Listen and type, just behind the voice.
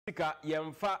Sika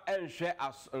yemfa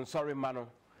enhwe sorry mano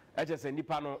eche se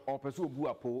nipa no opeso obu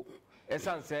apo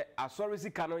esanse asori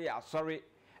sika no ya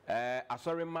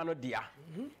asori mano dia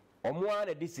omo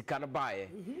na de sika no baaye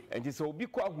enti se obi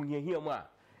kwa ahunyahia mu a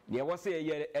ne wo se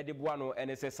ye edeboa no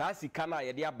ene se sa sika na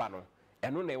ye de aba no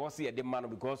eno na wo se ye de mano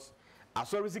because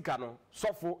asori sika no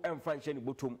sofo emfa nhye ne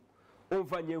botom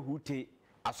omfa nye hute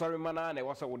asori mana na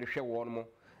wo se wo de hwe wo no mo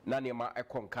na ne ma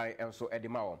ekonkan enso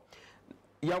edema wo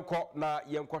yanko na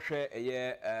yanko hwe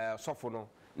ye sofo no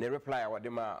ne reply awade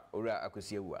ma ora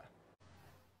Akwasi Awuah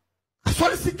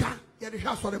asori sika ye de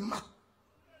hwa asori ma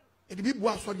e de bi bo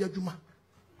asori adwuma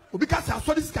obi ka se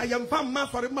asori sika ye mfa ma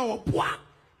asori ma wo boa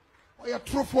o ye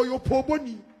Ntorɔfuo yo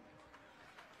poboni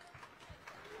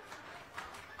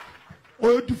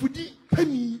o dufudi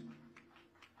pani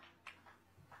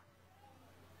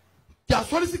ya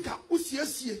asori sika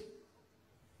usiesie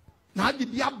na adi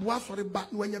bi aboa asori ba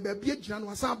no anya ba bi agina no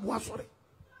asa aboa asori.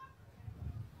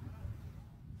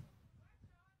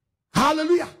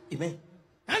 Hallelujah. Amen.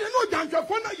 And I know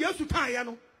Janjafo na Yesu kan ya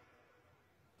no.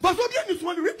 But so be this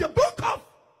one read the book of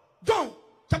John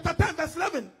chapter 10 verse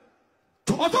 11.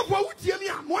 Oto fo wutie mi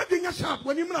a mo adwenya sharp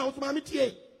wani mna wo so ma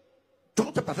metie.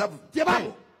 John chapter 7 The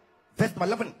Bible verse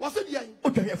 11. Was it the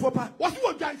Odwanhwefo pa. Was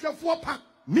it Janjafo pa?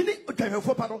 Mini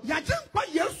odwanhwefo pa no. Ya jempa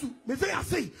Yesu me say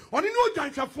ase. Oni no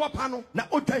Janjafo pa no. Na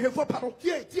odwanhwefo pa no.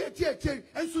 Tie.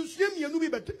 Ensunsuye mienu bi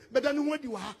beda no ho adi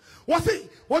wa. Was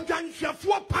it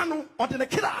Janjafo pa no? Ode ne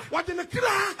kra. What in the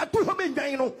kra? Atu ho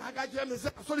menyan no. Aga je me say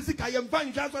asori sika ye mfa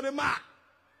nhwa so de ma.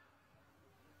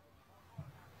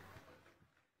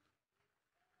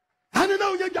 Hane na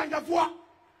onye Janjafo.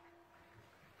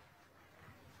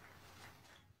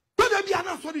 Bada bi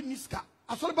ana asori niska.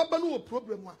 Asori baba no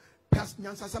problem wa. Pas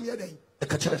nyansa sam ye den. E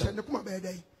ka kire ne kuma be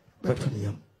den.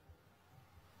 Betoniam.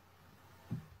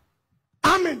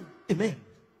 Amen. Amen.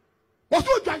 Was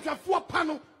so Janjafo pa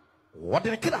no. Ode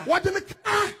ne kra. What in the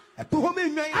kra? Atu ho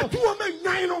menyan no. Atu o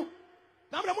menyan no.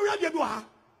 Na mo ya bi ha.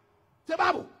 The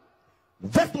Bible.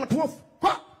 Verse 12.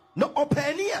 Kwa No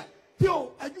openia.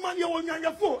 yo adwuma ne wo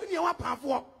nwanwafo ne wa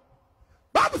paafo.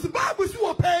 Bible si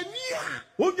wo pania.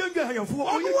 Wonye hayafo.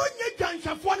 Ono wonye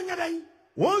Janjafo ne nyadan.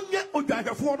 Wonye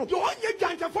odwanhwefo no. Yo wonye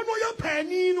Janjafo no yo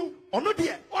pani no. Ono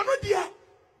de.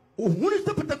 Ohun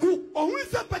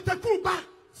se petaku ba.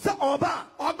 Sa oba.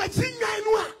 Oba chi nwan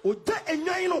no a. Oja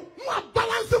enwan no. Mo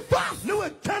balance fast. No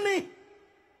etane.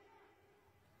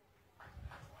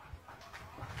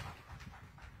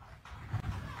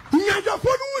 Janjafo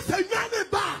no se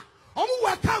nwan ba. Omo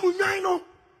wa ka mu nwan no.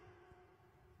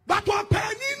 But o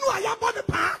pani no ayabo ne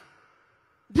pa.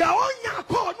 Dia onya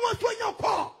ko no so nya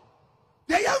ko.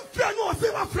 Dia yam fra no o se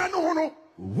wa fra no ho no.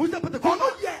 Who's the petaku? Ono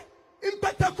ye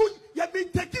impetaku ye been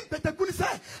taking petaku ni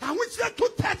say I want you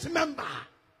to church member.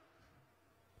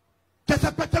 There's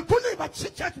a petaku ni ba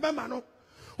church member no.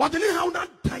 What the how na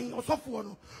dan osofo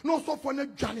no. No osofo na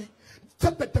dwane.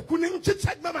 Se petaku ni church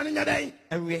member ni nyadan.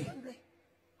 Ewe.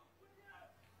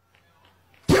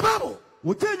 The Bible.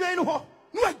 Wo tenwan no ho.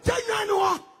 No ajanyan no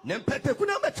ho. Ne petaku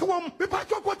na metwom. Me pa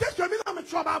choko quotation me na me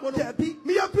tro Bible no. Dabi.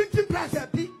 Me ya printing press.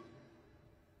 Dabi.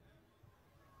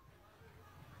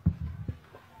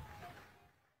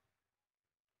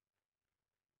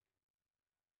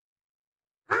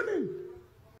 Amen.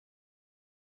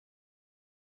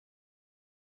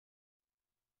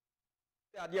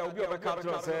 adia obi obeka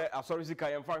to say asori sika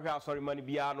yemfa hwe asori mani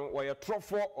bia no wo ye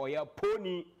Ntorɔfuo o ye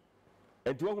poni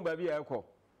enti wo hu ba bia ekọ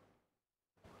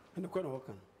ene ko na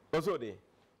wokan Osoode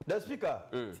The speaker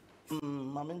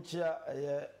mamenchia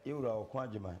ye yura okwa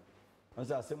agyeman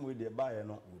onse asem we de baaye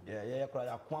no ye kra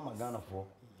ya kwa magana fo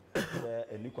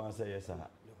eni kwan se yes ha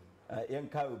ye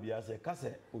nka obi ase ka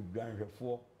se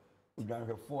odwanhwefo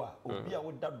a obi a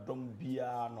woda dom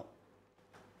bia no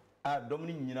a dom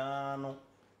ni nyina no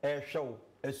ehwew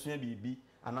asua bibi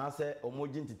anase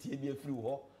omoji ntetie bi afiri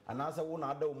ho anase wo na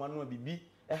ada wo manu bibi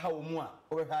eha wo mu a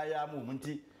ohwa ya ma wo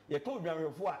nti ye ka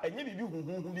odwanhwefo a enye bibi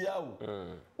huhuhu bia wo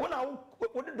wo na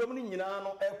wo de dom ni nyina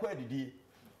no ekwa adidie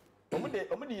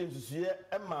omode yensusue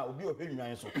ema obi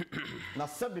ohwenwan so na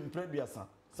 7 preduasa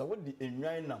se wo di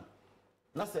enwan nam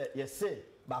na se ye se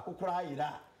ba kokora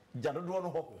ayira jadodo no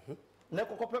ho na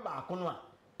kokope ba akono a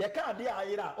ye ka ade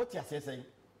ayira o ti asesen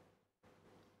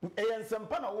e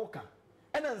nsempa na wo ka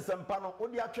ena nsempa no wo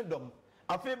di atwedom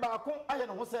afi ba ako aye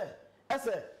no ho se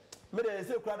ese me de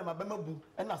se kura na mabemabu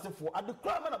ena asefo ade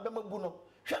kura ma na bemabu no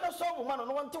hwe na so wo ma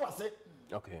no wonte wase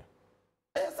okay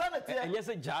e sanete enye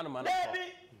se jana man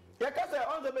Debi ye ka se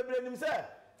onze bebre nim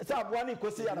se aboa ni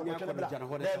kosi ya na ko twene bra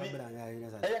Debi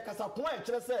e ye kasa ko e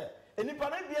kire se enipa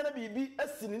na bia na bibi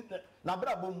asini na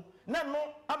brabom na no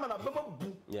ama na bema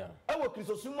bu ewo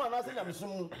kristosom ana se nyamsom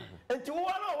mu enti wo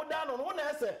na wo da no wo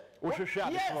na ese wo hwehwe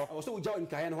ade wo se wo gya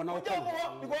nkae no na wo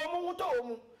ko mo ho to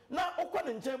mu na okọ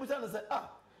ne nche busa ne se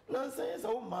na nse se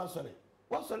wo ma sori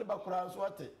wo sori ba kura so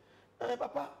ate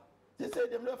papa se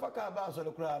dem le fa ka ba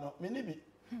sori kura no me ni bi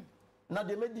na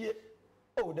de medie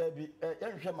o da bi ya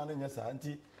hwehwe ma no nya sa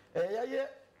nti ya ye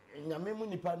nyame mu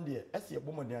nipa ndie ese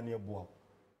ebomo ne eboa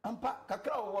ampa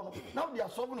kakra wo no na wo dia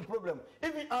solve the problem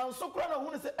even anso kura na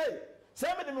hu ne se se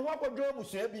me de me ho akwadwo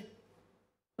busua bi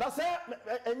na se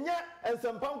enye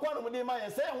ensempa nkwa no de ma ye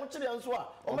se ho kire nso a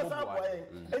o mesa aboa ye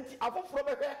enti afoforo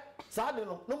behwe saa de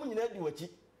no no mu nyina di wachi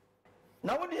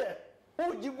na wo de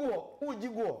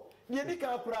ujigu de di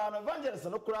ka kura na evangelist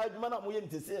no kura adwuma na mo ye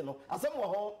ntese no asem wo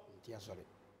ho nti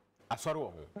asɔre wo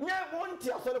ho nya mo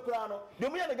nti asɔre kura no de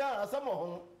mo ye ne ga asem wo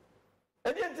ho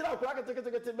edi ntira kura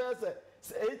kete be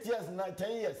se 8 years na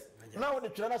 10 years na wo de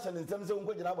twere na hye ne nsem se wo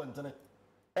nkogina bontene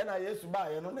ena Yesu ba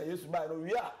ye no na Yesu ba ye no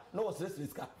wi a no wo sere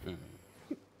ska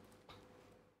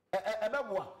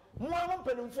ebeboa mo amon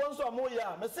penimfo nso a mo ye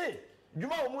a me se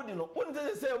dwuma wo mudi no won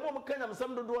se mo kanyam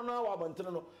sam dodo no wa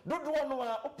bontene no dodo no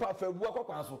a opa fa abu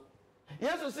akokwa so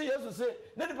Yesu se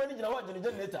na dipa ni gina ho agene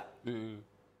generator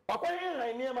akwan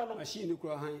han ni ma no machine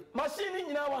kura han machine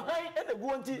nyina wa han e de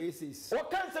guo nti wo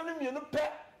kan sam ni mienu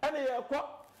pe ene ye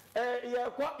kwa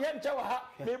ye nche wa ha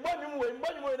me bonyum we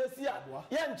na si a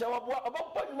ye nche wa bo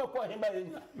obonyum ko hemba ye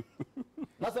nya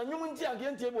na sa nyum nti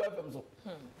anke nti ebu FM so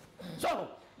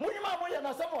munyima mo ye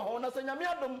na sam ho na sa nyame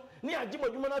adom ni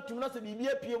agibodwuma na tum na sa bibi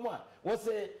apie mu a wo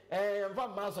se mfa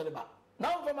ma so le ba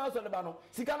na mfa ma so le ba no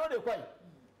sika no de kwai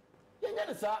ye nya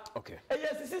ne sa okay ye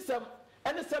sisisem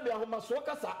ene se bia homa so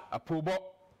kasa aprobo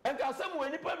enka asem we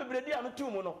nipa bebredi anu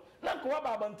tum no na nko wa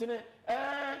babantene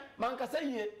man kasa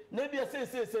yie na bia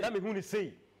se na me hu ni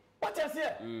sei what you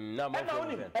say na ma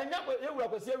enya ewura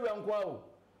kwase ewura nko a o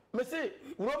me say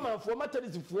Roman for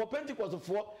Methodistfo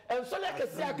Pentecostfo enso le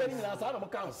kase aka ni na sa na mo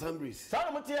kan assemblies sa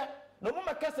na mo tie no mo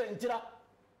makasa ntira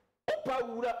opa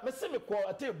wura me say me ko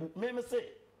atebu me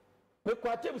say me ko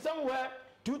atebu somewhere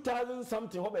 2000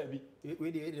 something ho baby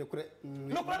we dey kure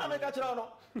no kura na me ka kira no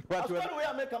astori we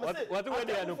make am say what we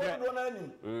dey no kura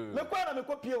me kwa na me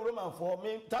ko pie Roman for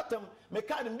me tatem me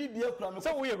ka dem bibia kura me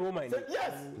so we Roman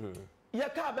yes ya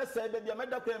ka be say baby me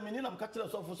da kura me ni na me ka kira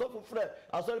sofo frɛ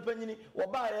asori panyini wo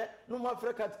ba ye no mo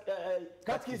frɛ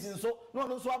cat kiss nso no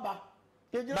no so aba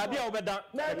ba bia wo beda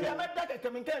na bia me da ka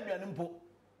me kan aduane mpo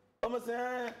o mo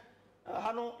say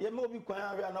ha no ye me obi kwan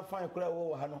ahwe na fan kura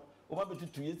wo ha no o ma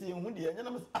betutu ye se hu de ye na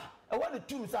me e wa de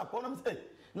tum sa ko na me say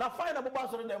na fan na boba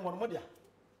asori dem mo dia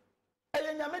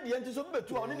eye nyame de nti so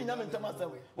betu a oni ni nyame ntama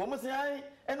asem wo mo say ai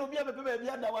ene obi abepe ba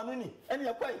bia da wa no ni ene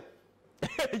ya kwai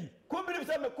ko believe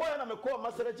say me ko na me ko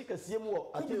masara chikasie mu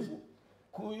wo atebu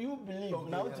could you believe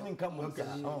na what mean come on me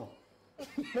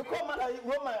ko ma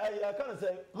Roma I can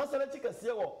say masara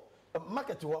chikasie wo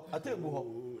market wo atebu ho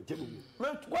me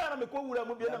ko na me ko wura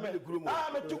mu bia na me me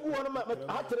tugu ho na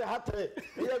hatre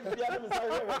ye bia na me say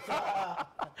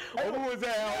o mu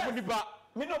say o mu dipa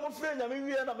me no mo frɛ nya me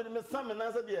wie na me sam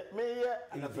na se de me ye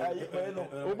no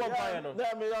o ba pa no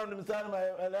na me ya no me san ma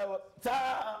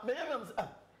ta me ye me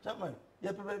chapman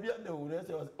ye pe bia de wo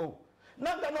se oh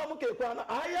na nga no mo ke kwa na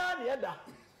aya ne yeda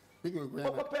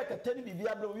ko pe ka tani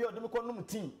bibia bro wi o de me ko no mu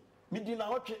tin mi di na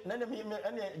hotwe na ne me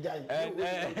ene jai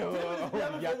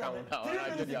ya ka na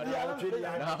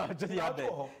just ya de e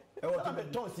wo to me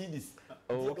ton CDs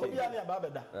okay bia ne aba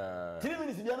beda 3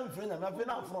 minutes bia na me frɛ nya me afi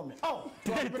na afro me oh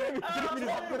 3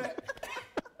 minutes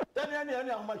tani ani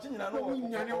ahoma chi nyina no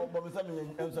wo bo me sa me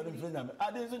enso ne frɛ nya me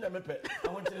ade nso nya me pe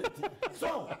ahon chire ti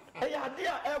so e ya ade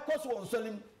a e koso won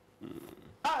solim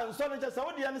nso ne je sa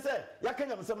wo de ya ne se ya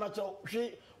kanya me sam na chew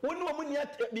hwe woni wo mu nia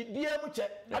bibia mu che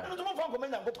ade no to mo fa ko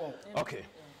manya nkopon okay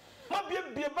ma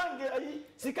bie bange ayi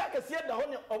sika kase da ho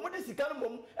ne o mo de sika no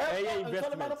mom e nso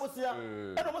ne ma no bosia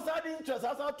e no mo sa de interest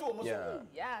asa to o mo so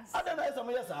yes ade na esa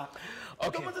mo yesa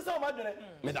okay mo se sa o ma dwene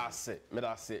me da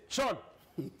se Sean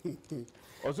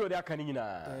Osoode aka ni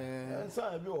nyina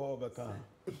nsa bi wo beka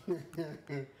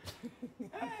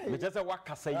me just say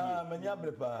wakasa yi many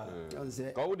abrepa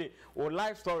ka wo de o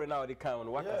life story now the kind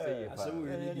wakasa yi pa so we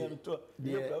dey to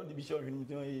dey proud the bishop him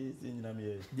to yi se nyina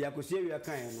me the akosie wi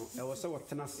aka no e wo se wo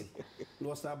tenase no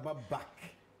wo sa ba back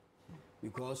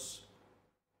because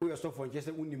we are so for just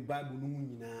unim bible no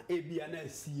nyina e bia na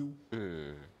asiu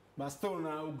but still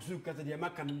na ogsu kata de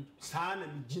maka no saa na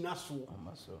migina so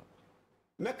amaso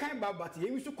me kan ba but ye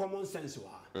use common sense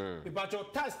wa e ba cho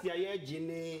task ya ye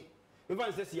gine me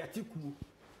fa say ya tiku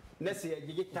na say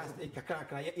ye task e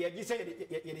kakra ye gi say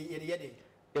ye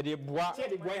e de boa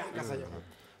ya kasa ya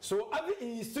so every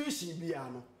institution bia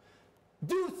no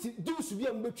dues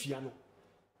bia mbetua no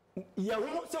ya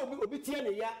ho se obi tie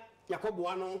ne ya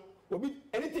yakoboa no obi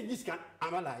anything this can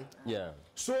amalai yeah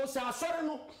so sa sore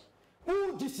no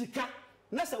u disika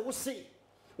na se wo se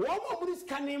wo mo this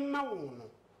can ma wo no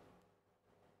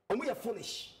omo ya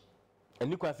foolish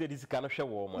eni kwa se disika no hwe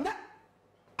wo ma na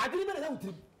adini me na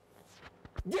wutiri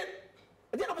je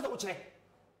na pesa wo kire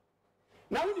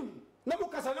na woni na mo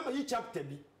kasa na ma yi chapter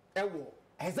bi ewo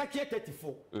Ezekiel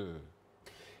 34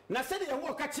 na se de ye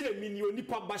wo ka kire million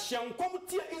nipa ba hye nkom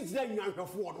tie Israel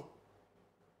nwanhwefo no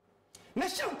na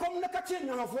hye nkom na ka kire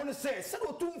nwanhwefo no se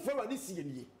do tum fo wadi sie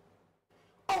nie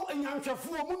o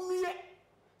nwanhwefo mu nwie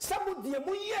sabu de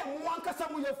mu ye mu ankasa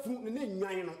mu ye fu ne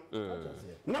nwan no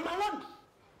na ma won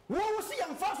wo si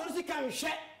yan fa so si kan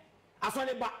hwe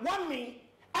asole ba 1 min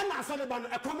ana asole ba no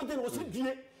accommodate wo si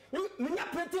die me nya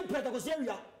pretty ko se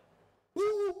awia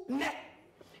ne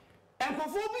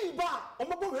enkofo bi ba o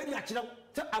mabo we di akire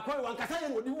te akwa wan kasa ye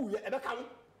no di wuye e be ka no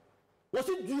wo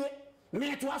si die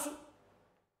me to aso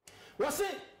wo si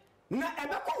na e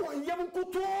be ko won yem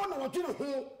kuto na wo twene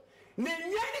ho na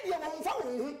nya ni de won fa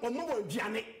won ho o mo won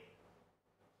duane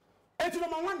etu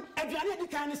no man aduane di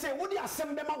kan ni se wo di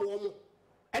asem be ma wo mo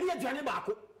ene aduane ba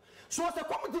ko so se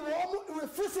komiti wo mo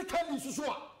physically susu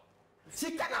a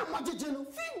sika na magije no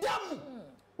freedom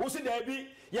wo si da bi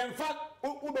yemfa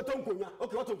wo beto nkonya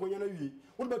okay wo to nkonya na wie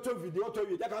wo beto video to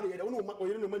wie da ka ye wo no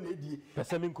oyere no ma na edie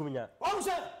pese min nkonya wo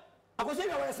se akosi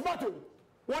ya we smart wo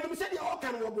no se dia o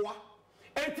kan wo boa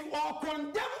enti o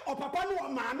condemn o papa no o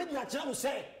ma me dia kire wo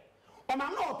se o ma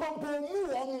no o pompo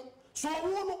mu wo mo so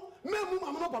wo no memu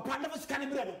ma no papa na sika ne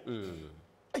bre no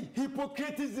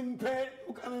hypocritism pe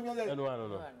no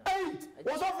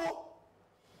what's up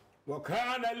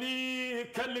وكان لي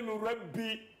كلم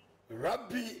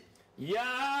ربي يا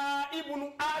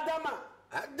ابن آدم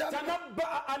تنبأ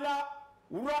على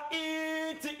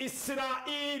رئيت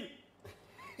إسرائيل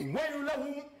ويل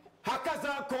لهم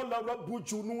هكذا قال رب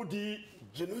جنودي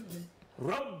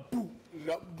رب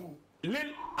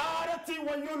للآية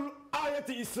ويل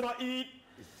إسرائيل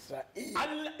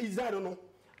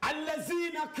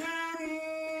الذين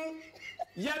كانوا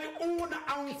يرؤون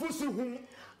أنفسهم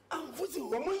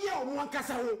ومن يوم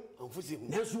وانكسروا أنفسهم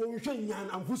نسوا وشيئا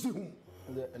أنفسهم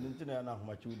ntina na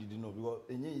ahoma chiudi di no because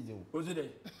enye ize o ozide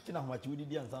tina ahoma chiudi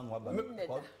di ansa no aba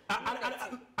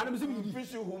ana misi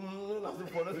fish hum na so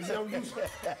for no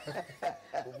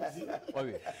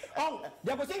okay oh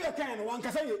ya ko se ye kan no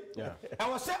wankasa ye I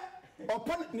was say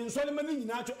upon ni nsole ma ni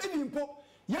nyina cho eni mpo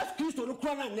yes Kristo no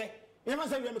kura na ne e ma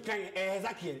say we kan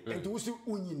Ezekiel enti wo si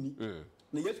unyini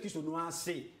na yes Kristo no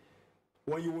ase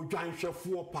wo ye wo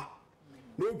dwanhwefo pa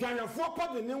na dwanhwefo pa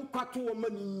de ne nkwato wo ma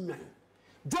ni nyan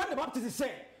John the Baptist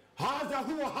said, "Haza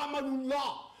huwa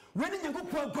hamalullah." When you go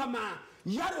for Gama,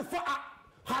 Yarifa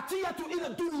Hatia to in the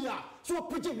dunya, so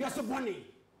preach it yes money.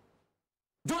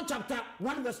 John chapter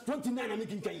 1 verse 29. I'm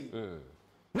making Kain.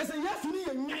 Listen, yes, you need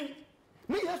a nine.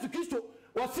 Me yes to Christo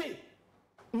or say,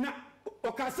 na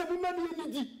okasebu mani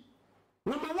nidi.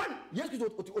 Number 1, yes,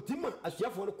 Otima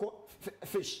Asisiefuo the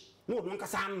fish. No, no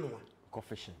kasan no. Go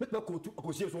fishing. But no go to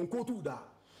Akwasi Awuah to da.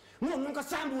 No, no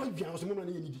kasan no bian so mo na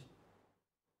nidi.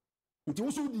 Nti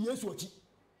wo so di Yesu achi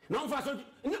na mfa so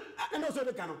na so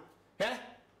de ka no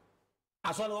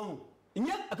aso no ho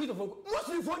nya akitofo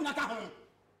muslimfo nya ka ho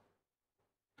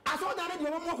aso da ne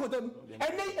de mo ko dem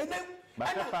ene ba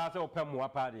ka pa se opem wa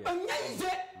pa de nya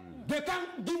ze they can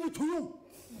give it to you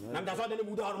na da so da ne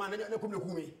buda horma na kum ne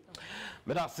kumi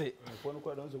me da se fo no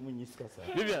ko don so mu nyi sika sa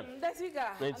Vivian that's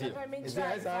bigger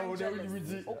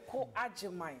Okoh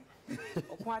Ajimai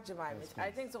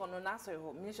I think so no naso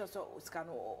ho me sure so scan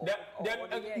no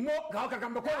mo ka ka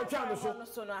mbe ko twa no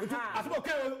so aso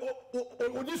ke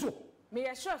odiso me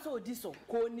ya sure so odiso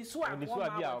ko niso a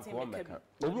ko meka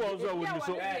obi won so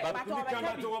odiso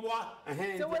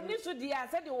so when niso dia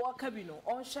said the work bi no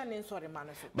on hye ne nsore ma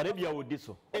no so but e bia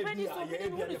odiso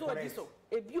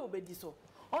ebi obediso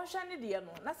on hye ne de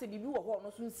no na se bibi wo ho no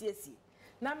so nsiesie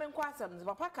na me nkwa asem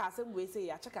papa ka asem we say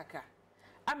ya chekaka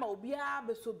ama obia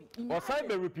besobi o sai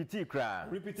be repeat cry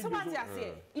somebody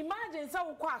say imagine say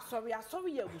wo kwa asori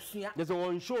ya busua there's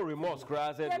one show remorse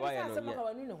cry said why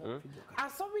no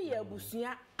asori ya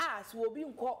busua as wo bi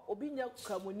nko obi nya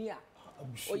kamoni a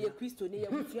oye Kristo ne ya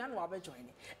busua no abejoin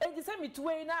ne enti say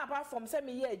mitwe na apart from say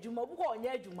me ye adwuma bu ko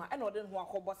onya adwuma e na ode ho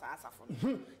akobo sa asafo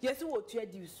no yesi wo tua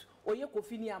dius oye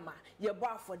kofini ama ye bo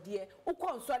afode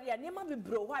ukọ nsori ya nema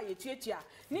bibro ho a ye tuatua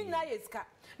ni na yeska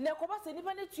na koba se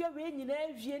nipa ne tua we nyina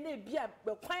awie na bia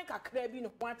be kwan kakra bi no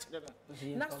ho akere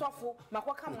no na sofo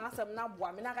makoka mo asem na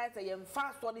boa me na ga se ye mfa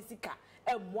asori sika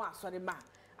emu asori ma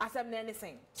asem na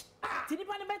anything ti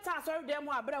nipa ne beta sorry dem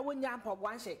ho abra wonya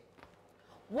mpogwan hye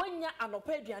wonya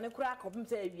anopa aduane kura akopem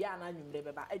se awia na anwumre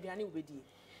beba aduane obedi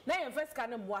na yen first ka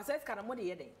na mo assess ka na mo de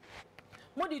ye den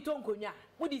mo di tonkonya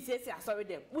mo di sesi asori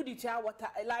dem mo di tia water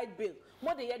light bill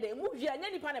mo de ye den mo hwia nya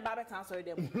nipa ne ba beta asori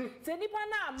dem se nipa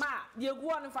na ama de egu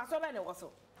on fa so be ne wo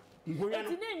so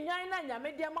enti ne nwan na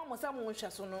nyame de ma mo sa mo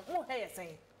hwe so no mo he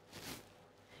yesen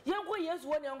yenko Yesu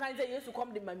woni on kan say Yesu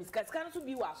come the mamiska scan so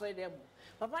bi wa asori dem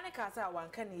papa ne ka say wan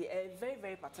kan very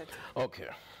very pathetic okay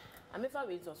amefa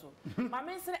we so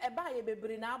mama nsere e ba ye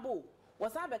bebre na abo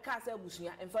wasa be ka say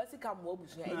abusuya emfa sika mo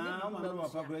abusuya eni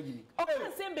o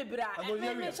ka say bebre a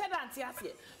me sheda ante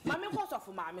ase mama ko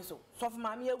sofo mama so sofo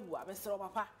mama awu a me sere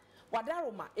papa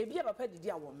wadaroma ebi e papa didi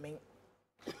a wo men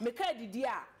me ka didi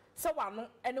a se wano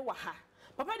ene wa ha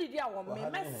papa didi a wo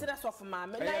men me sere sofo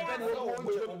mama na ya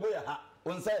ha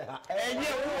onsa ha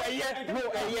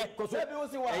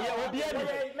obi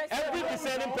every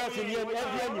discerning person here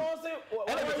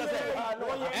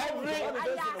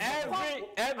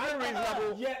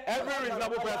every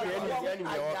reasonable person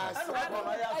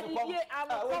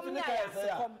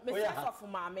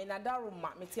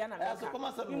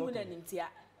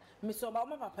Miso ba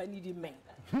papa ni di men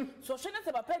so hwe na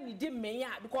se papa ni di men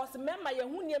a because memma ye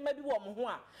hu niema bi wo mo ho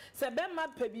a se bemma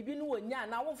pa bibi no wonya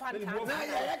na wo fa nka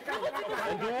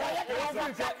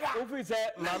ofi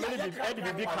se mama ni bi edi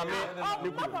bibi kame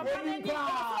ni papa ni di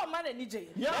so ma na ni je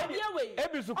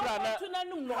ebi su kra na tu na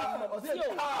num no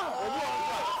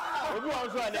obi wa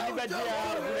so na ni baji a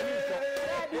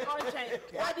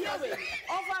ni so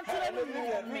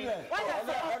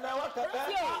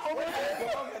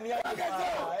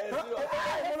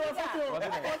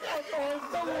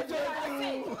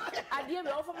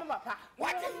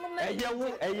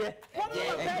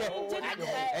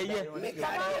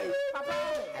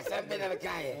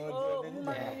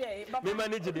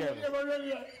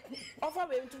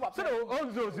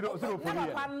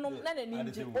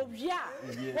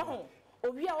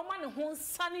Obia o man ho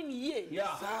nsane ni ye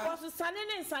because sane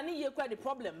ne nsane ye kwa the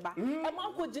problem ba e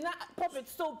ma ko gina puppet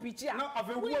so pitch a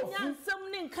wo nyansam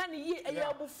ne nka ne ye e ya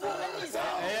obufu ne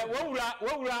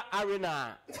wowura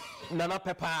arena nana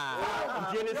pepa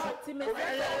die ne si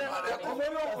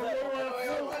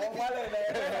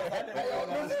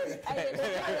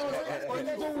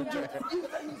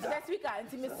next week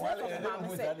anti me say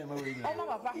o ma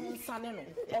papa ho nsane no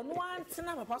ono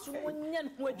antena papa so wonya no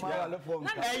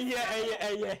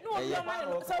adwuma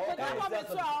no so we can have it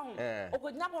to ahun o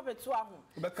could not have it to ahun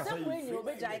so when you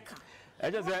be jaika I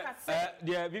just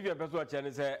the Vivian person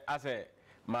channel say I say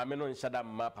maame no nhyada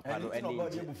ma papa no ani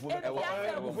because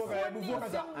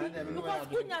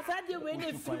kunya sade we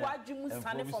na fi wadwum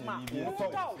sane for ma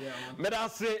me da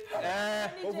say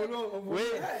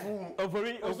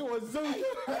ovori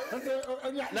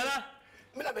nana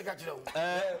me na be ka kire o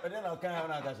na kan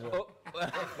na ka kire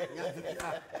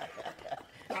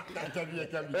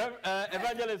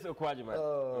evangelist Okwajima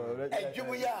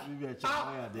ejumuya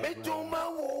metuma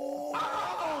wo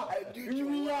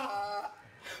ejumuya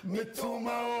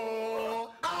metuma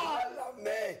wo ala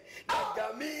me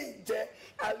agami je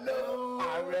allo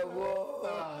arewo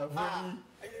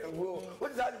wo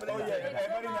what is that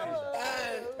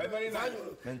very nice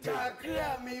kakria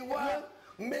mi wa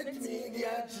make me the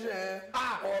answer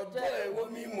odo ewo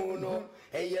mi mu no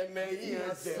eye me yin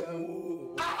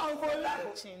asewu obola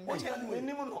o je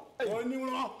ni mu no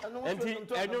enti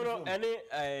enyo no ene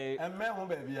emme ho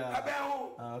ba bia abe ho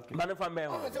manefa me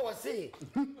ho o se wo se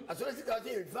asore sika o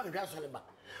se fa ndwa sole ba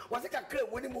wo se kakra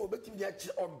ewo ni mu obetimi the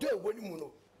answer odo ewo ni mu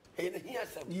no eye na yin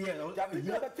asewu ja bi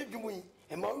ba te dwumu yi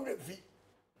e ma wo refi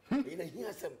eye na yin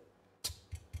asewu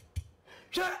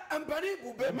che ampani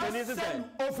bube masem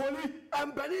ofoli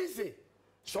ampani se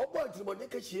so boy tribunal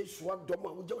ke hie suwa dom a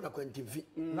wo je na kwantimfi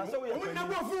na so we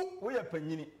nabofu we ya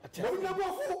panyini wo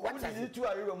nabofu what is it to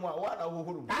ayo mu a wa na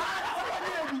hohuru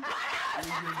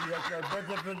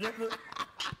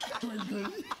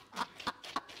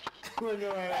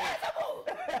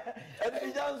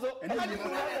edi janzo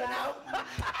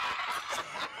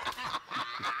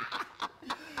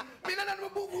mina na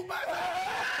bubu ba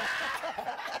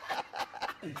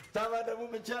Tamada mu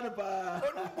mchana pa.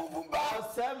 Onu bubu ba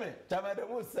seme. Tamada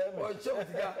mu seme. O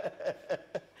chotika.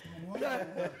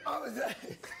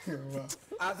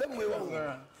 Azem we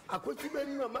wo. Akwati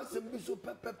beni ma masem bi so pe.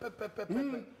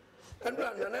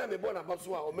 Andra na me bona ba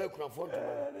so a o makuna fo to.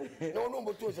 Na ono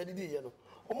mo to se didi ye no.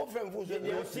 O mo frem fo so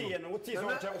ye o ti ye no, o ti so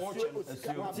che wo che.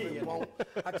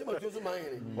 Ati mo to so man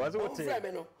ye. Was o ti.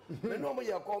 Me no. Me no mo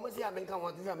ye ko mo se America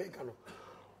won ti America no.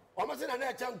 O mo se na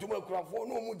na cha ntuma akurafo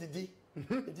no mo didi.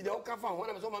 Nti de o ka fa ho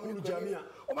na me so ma me jamia.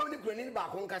 O ma me ni kurani ba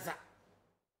ko nkasa.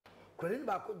 kwalin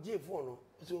ba ko je phone no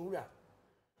so wura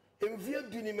emfie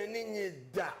du ni menenye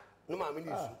da no ma me ni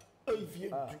su emfie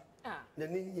du na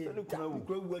nenye da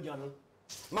kura wu agya no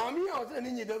ma me ya o se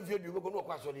nenye da emfie du ko no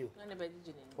kwa sori o na be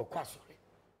gije ni o kwa sori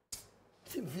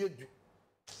si emfie du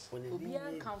obi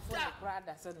an kanfo na kura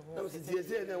da se no na si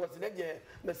tie na wose na je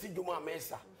na si dwuma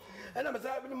amesa e na me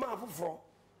sa bi ma foforo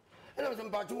e na me se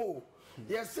mpacho o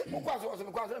yes o kwa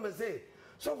so me say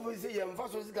so for say ye mfa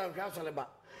so sika nkra so leba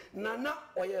nana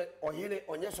oyere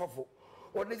onye sofo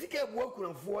odi sika ebu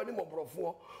akunafo ni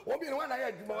moborofo obi ni wana ya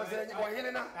adwuma wa say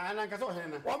oyere na ana nka so oyere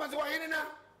na o ma say oyere na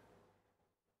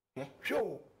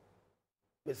hwo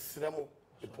besremo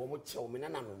epo mo che o me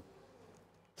nana no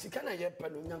sika na ye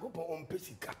pelu nyankopon o mpe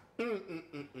sika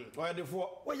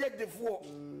oye defo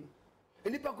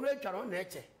enipa kura atwa na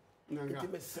eche nti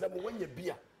mesremo wanya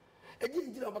bia eji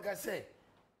njira obaka say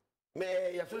me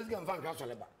ya so sika mfa nkra so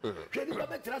leba hwe ni ba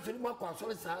betra so ni mo kwa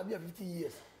so sa bia 50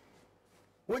 years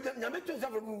woja nyame to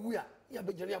safra mu wu ya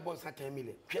be jere ya bon sa 10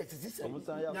 million hwe sisi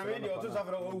nyame de oto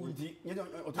safra wo wuti nye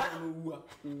oto no wu a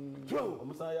so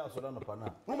omusa ya so na pa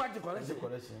na mo ma ji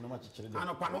collection no ma chichire de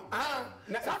ano pa no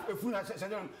na sa efu na se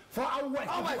for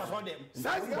hours for them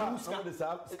sa de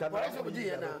sa scanner so bi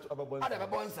ye na ada be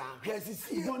bon sa hwe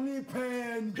sisi money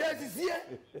pen hwe sisi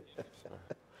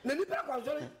na ni pa kwa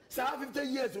so sa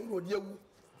 50 years wo odi awu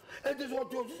enti so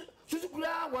to susu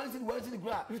kura once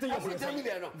kura 50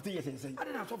 million no 50 years say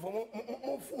ada na so for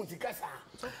mo phone ti kasa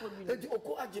enti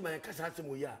Okoh agima kasa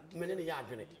asemo ya mene ne ya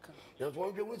adwene na so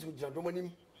wonhwe wo su jira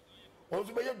domanim won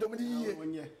so be ye domani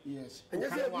ye yes enye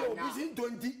se bi obi sin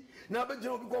 20 na be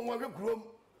jira obi ko won hwe kurom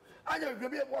anya hwe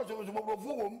bi e bo so mo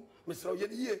brofo wom mesra ye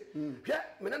ye hwe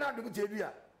mene na adum te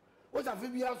dua wo sa fe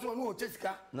bi aso no o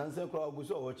chesika na nse kwa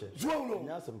oguso o che zuo no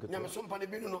nyame so mpa ne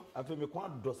bi no afi me kwa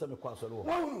do se me kwa so wo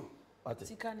wo ate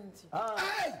sika nti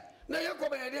ai na ye ko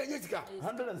be ye nye sika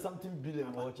 100 and something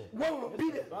billion o che wo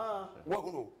billion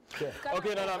wo no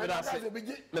okay na me da say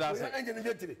enje ne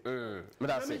jetire me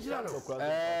da say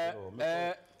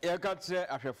ya ka che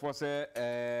ahwefo se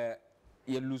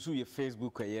ye lusu ye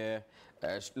Facebook ye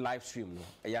live stream no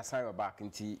ya sign back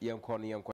nti ye nko no ye